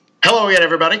Hello again,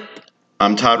 everybody.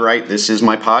 I'm Todd Wright. This is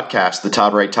my podcast. The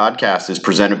Todd Wright Toddcast is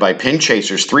presented by Pin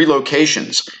Chasers, 3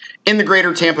 locations in the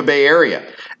greater Tampa Bay area,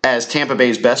 as Tampa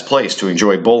Bay's best place to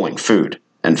enjoy bowling, food,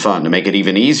 and fun. To make it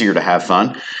even easier to have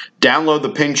fun, download the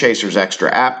Pin Chasers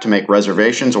Extra app to make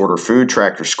reservations, order food,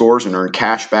 track your scores, and earn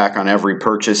cash back on every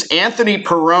purchase. Anthony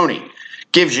Peroni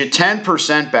gives you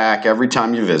 10% back every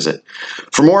time you visit.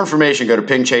 For more information, go to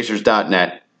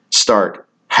pinchasers.net. Start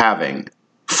having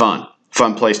fun.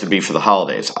 Fun place to be for the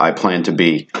holidays. I plan to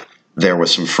be there with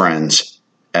some friends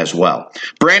as well.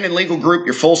 Brandon Legal Group,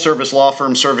 your full-service law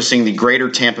firm servicing the greater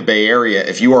Tampa Bay area.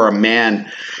 If you are a man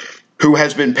who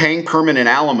has been paying permanent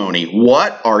alimony,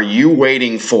 what are you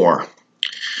waiting for?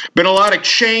 Been a lot of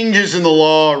changes in the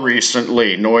law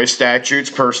recently. Noise statutes,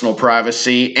 personal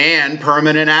privacy, and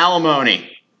permanent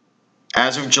alimony.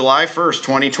 As of July 1st,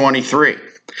 2023,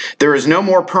 there is no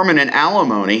more permanent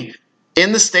alimony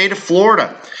in the state of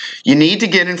Florida. You need to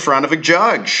get in front of a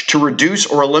judge to reduce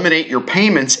or eliminate your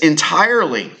payments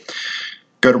entirely.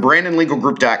 Go to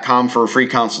BrandonLegalGroup.com for a free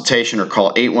consultation or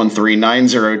call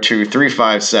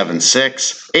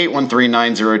 813-902-3576.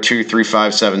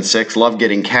 813-902-3576. Love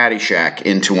getting Caddyshack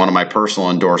into one of my personal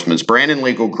endorsements. Brandon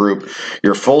Legal Group,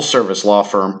 your full-service law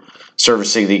firm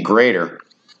servicing the greater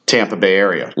Tampa Bay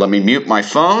area. Let me mute my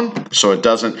phone so it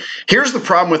doesn't. Here's the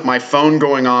problem with my phone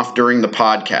going off during the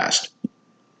podcast.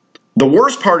 The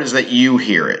worst part is that you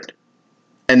hear it,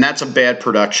 and that's a bad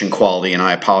production quality, and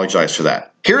I apologize for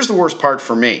that. Here's the worst part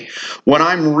for me. When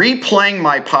I'm replaying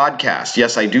my podcast,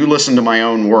 yes, I do listen to my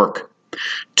own work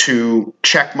to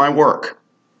check my work,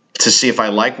 to see if I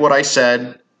like what I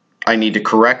said, I need to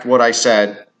correct what I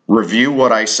said, review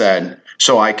what I said,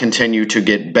 so I continue to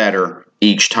get better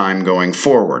each time going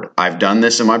forward. I've done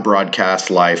this in my broadcast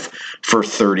life for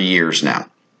 30 years now.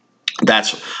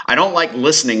 I don't like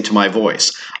listening to my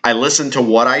voice. I listen to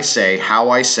what I say,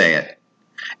 how I say it.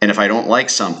 And if I don't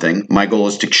like something, my goal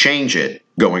is to change it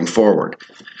going forward.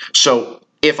 So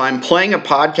if I'm playing a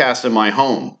podcast in my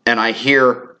home and I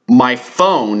hear my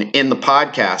phone in the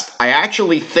podcast, I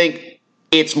actually think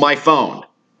it's my phone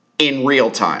in real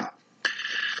time.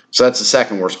 So that's the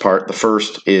second worst part. The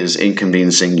first is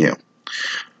inconveniencing you.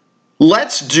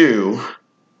 Let's do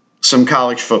some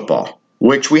college football,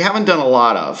 which we haven't done a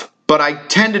lot of, but I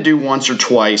tend to do once or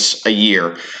twice a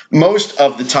year, most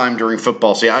of the time during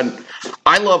football season.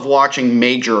 I love watching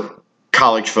major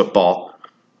college football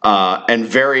and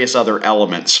various other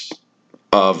elements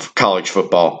of college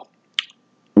football,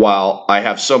 while I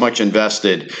have so much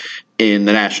invested in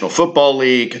the National Football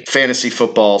League, fantasy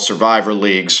football, survivor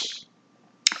leagues,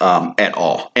 et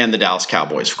al., and the Dallas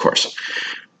Cowboys, of course.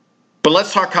 But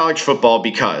let's talk college football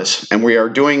and we are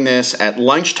doing this at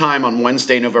lunchtime on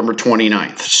Wednesday, November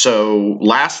 29th. So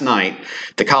last night,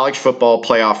 the college football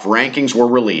playoff rankings were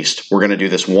released. We're going to do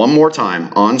this one more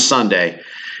time on Sunday,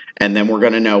 and then we're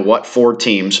going to know what 4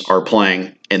 teams are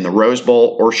playing in the Rose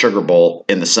Bowl or Sugar Bowl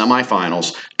in the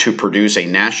semifinals to produce a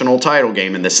national title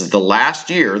game. And this is the last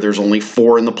year. There's only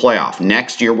 4 in the playoff.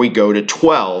 Next year, we go to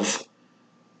 12.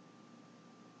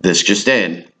 This just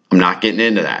in. I'm not getting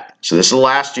into that. So this is the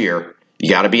last year. You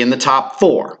got to be in the top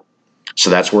 4. So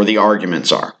that's where the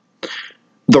arguments are.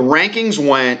 The rankings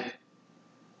went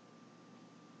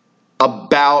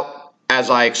about as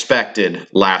I expected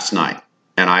last night.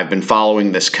 And I've been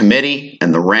following this committee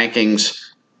and the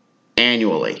rankings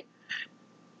annually.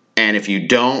 And if you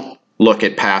don't look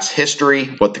at past history,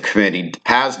 what the committee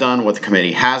has done, what the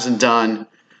committee hasn't done,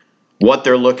 what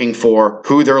they're looking for,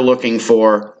 who they're looking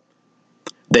for,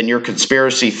 then your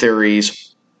conspiracy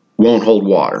theories won't hold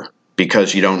water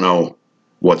because you don't know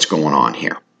what's going on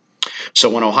here. So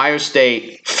when Ohio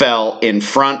State fell in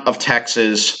front of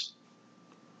Texas,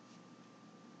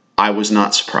 I was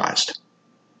not surprised.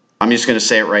 I'm just going to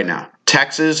say it right now.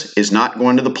 Texas is not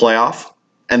going to the playoff,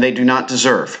 and they do not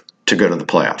deserve to go to the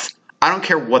playoff. I don't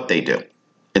care what they do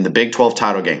in the Big 12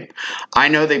 title game. I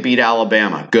know they beat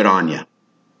Alabama. Good on you.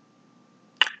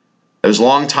 It was a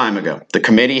long time ago. The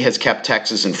committee has kept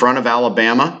Texas in front of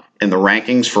Alabama in the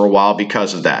rankings for a while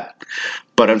because of that.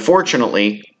 But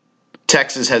unfortunately,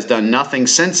 Texas has done nothing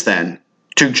since then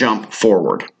to jump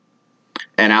forward.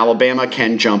 And Alabama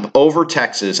can jump over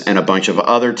Texas and a bunch of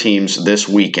other teams this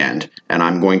weekend, and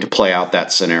I'm going to play out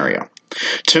that scenario.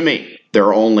 To me, there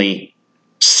are only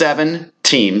 7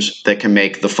 teams that can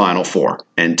make the Final Four,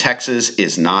 and Texas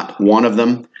is not one of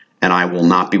them, and I will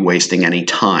not be wasting any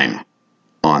time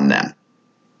on them.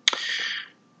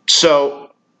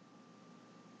 So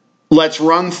let's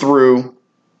run through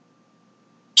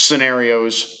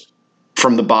scenarios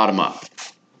from the bottom up.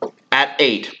 At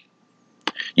 8,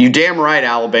 you damn right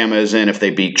Alabama is in if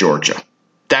they beat Georgia.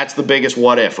 That's the biggest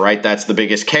what if, right? That's the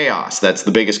biggest chaos. That's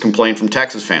the biggest complaint from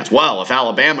Texas fans. Well, if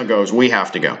Alabama goes, we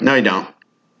have to go. No, you don't.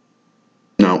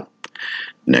 No,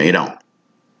 you don't.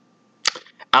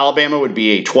 Alabama would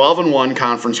be a 12-1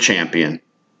 conference champion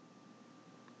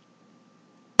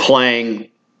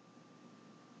playing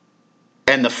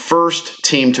and the first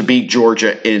team to beat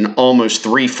Georgia in almost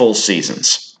 3 full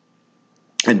seasons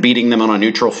and beating them on a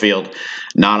neutral field,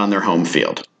 not on their home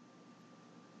field.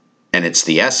 And it's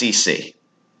the SEC.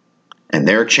 And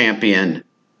their champion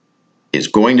is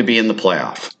going to be in the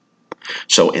playoff.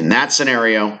 So in that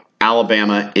scenario,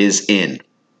 Alabama is in.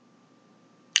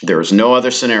 There is no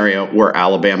other scenario where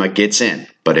Alabama gets in.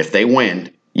 But if they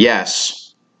win,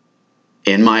 yes,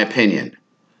 in my opinion,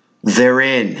 they're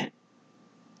in.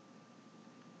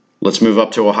 Let's move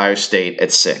up to Ohio State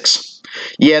at 6.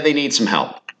 Yeah, they need some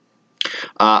help.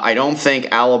 I don't think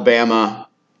Alabama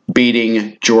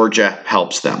beating Georgia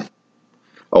helps them.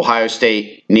 Ohio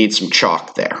State needs some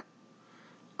chalk there.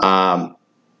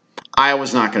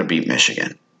 Iowa's not going to beat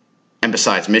Michigan. And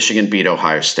besides, Michigan beat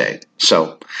Ohio State.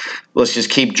 So let's just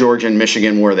keep Georgia and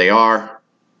Michigan where they are.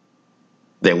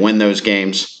 They win those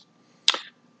games.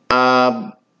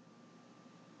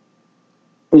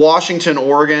 Washington,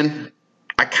 Oregon,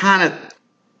 I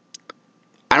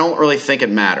don't really think it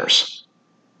matters.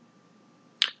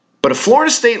 But if Florida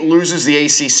State loses the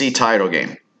ACC title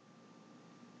game,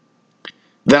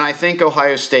 then I think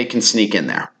Ohio State can sneak in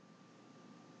there.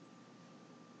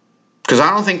 Because I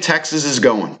don't think Texas is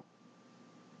going.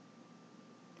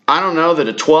 I don't know that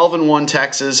a 12-1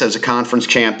 Texas as a conference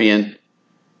champion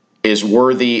is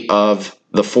worthy of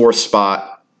the 4th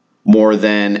spot more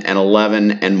than an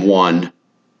 11-1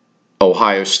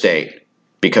 Ohio State,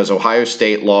 because Ohio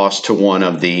State lost to one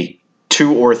of the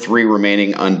 2 or 3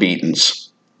 remaining unbeatens.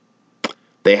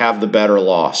 They have the better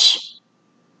loss.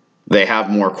 They have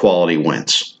more quality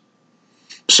wins.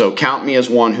 So count me as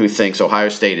one who thinks Ohio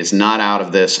State is not out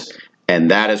of this,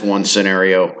 and that is one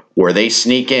scenario where they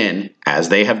sneak in, as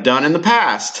they have done in the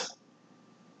past,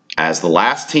 as the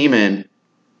last team in,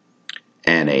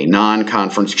 and a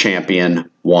non-conference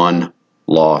champion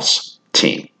 1-loss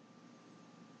team.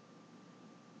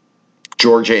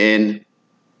 Georgia in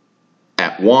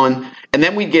at 1, and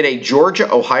then we get a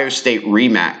Georgia-Ohio State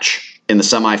rematch in the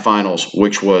semifinals,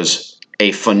 which was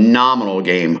a phenomenal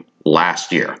game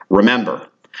last year. Remember,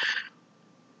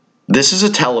 this is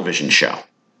a television show.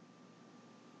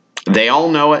 They all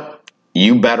know it.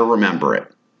 You better remember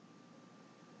it.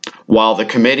 While the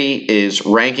committee is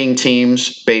ranking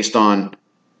teams based on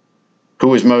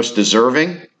who is most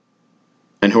deserving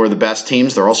and who are the best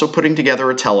teams, they're also putting together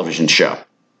a television show.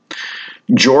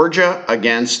 Georgia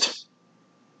against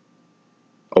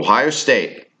Ohio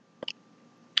State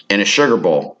in a Sugar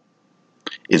Bowl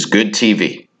is good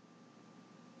TV.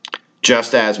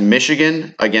 Just as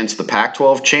Michigan against the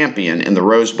Pac-12 champion in the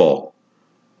Rose Bowl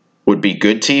would be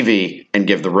good TV and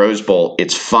give the Rose Bowl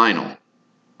its final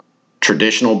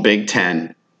traditional Big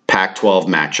Ten Pac-12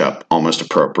 matchup, almost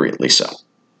appropriately so.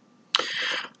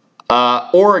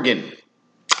 Oregon,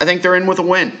 I think they're in with a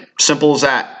win. Simple as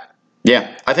that.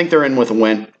 Yeah, I think they're in with a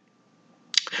win.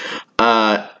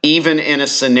 Even in a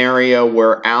scenario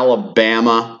where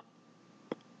Alabama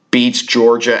beats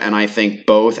Georgia, and I think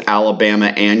both Alabama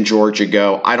and Georgia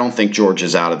go, I don't think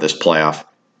Georgia's out of this playoff.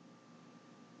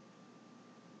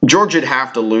 Georgia'd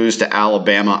have to lose to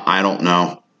Alabama, I don't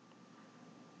know,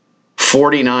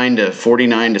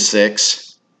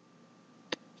 49-6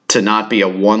 to not be a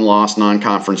 1-loss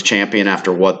non-conference champion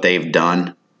after what they've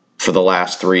done for the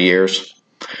last 3 years.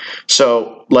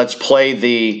 So let's play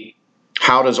the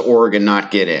how does Oregon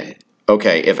not get in?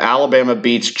 Okay, if Alabama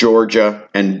beats Georgia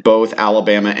and both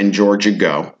Alabama and Georgia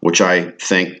go, which I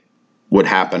think would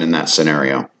happen in that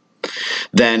scenario,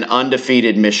 then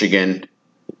undefeated Michigan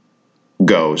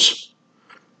goes,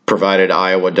 provided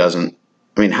Iowa doesn't.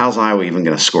 I mean, how's Iowa even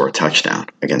going to score a touchdown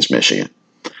against Michigan?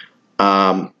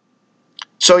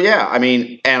 So, yeah, I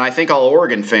mean, and I think all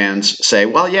Oregon fans say,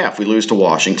 well, yeah, if we lose to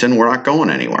Washington, we're not going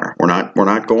anywhere. We're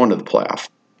not going to the playoff.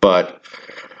 But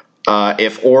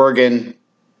if Oregon,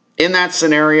 in that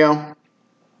scenario,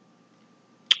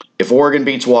 if Oregon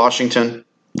beats Washington,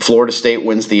 Florida State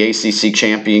wins the ACC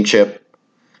championship,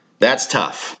 that's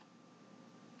tough.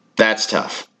 That's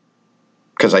tough.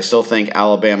 Because I still think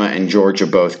Alabama and Georgia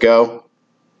both go.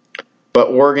 But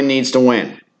Oregon needs to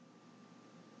win.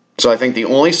 So I think the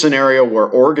only scenario where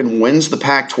Oregon wins the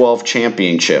Pac-12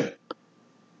 championship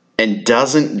and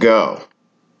doesn't go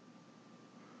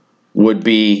would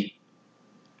be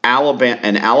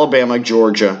Alabama,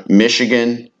 Georgia,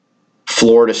 Michigan,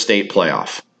 Florida State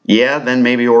playoff. Yeah, then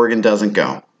maybe Oregon doesn't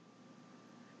go.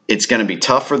 It's going to be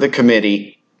tough for the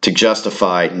committee to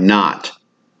justify not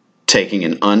taking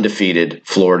an undefeated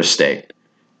Florida State.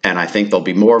 And I think there'll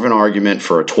be more of an argument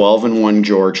for a 12-1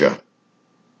 Georgia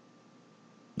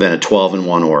than a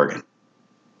 12-1 Oregon.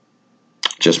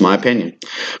 Just my opinion.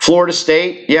 Florida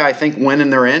State, yeah, I think winning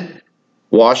they're in.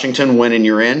 Washington, winning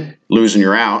you're in. Losing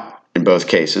you're out in both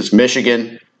cases.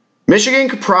 Michigan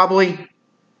could probably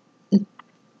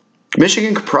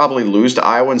lose to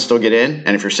Iowa and still get in.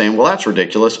 And if you're saying, well, that's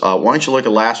ridiculous, why don't you look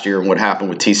at last year and what happened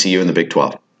with TCU in the Big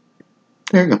 12?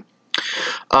 There you go.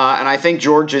 And I think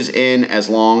Georgia's in as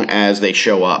long as they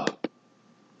show up,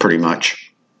 pretty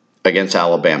much, against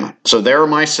Alabama. So there are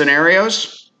my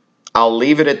scenarios. I'll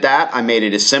leave it at that. I made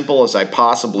it as simple as I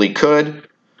possibly could.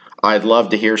 I'd love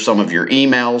to hear some of your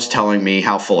emails telling me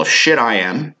how full of shit I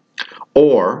am,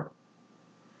 or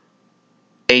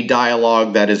a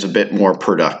dialogue that is a bit more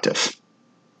productive.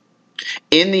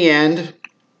 In the end,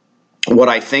 what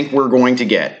I think we're going to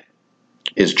get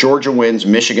is Georgia wins,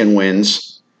 Michigan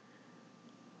wins.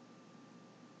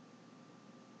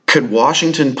 Could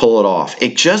Washington pull it off?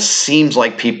 It just seems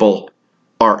like people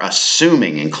are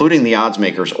assuming, including the odds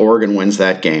makers, Oregon wins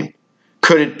that game.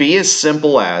 Could it be as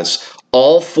simple as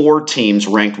all 4 teams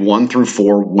ranked 1 through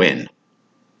 4 win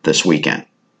this weekend?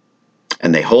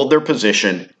 And they hold their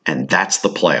position, and that's the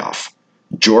playoff.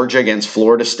 Georgia against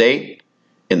Florida State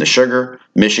in the Sugar,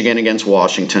 Michigan against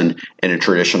Washington in a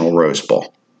traditional Rose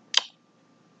Bowl.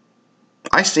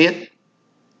 I see it.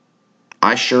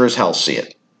 I sure as hell see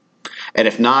it. And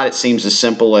if not, it seems as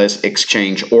simple as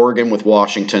exchange Oregon with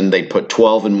Washington. They put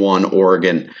 12-1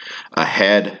 Oregon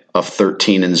ahead of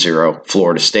 13-0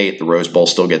 Florida State. The Rose Bowl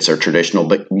still gets their traditional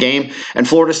game. And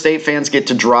Florida State fans get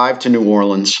to drive to New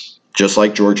Orleans, just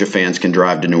like Georgia fans can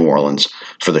drive to New Orleans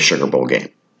for the Sugar Bowl game.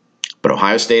 But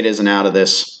Ohio State isn't out of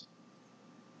this.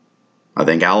 I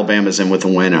think Alabama's in with a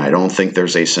win, and I don't think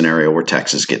there's a scenario where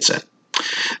Texas gets in.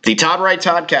 The Todd Wright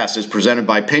Toddcast is presented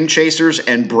by Pin Chasers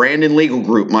and Brandon Legal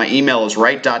Group. My email is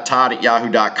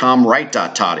wright.todd@yahoo.com,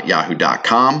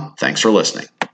 wright.todd@yahoo.com. Thanks for listening.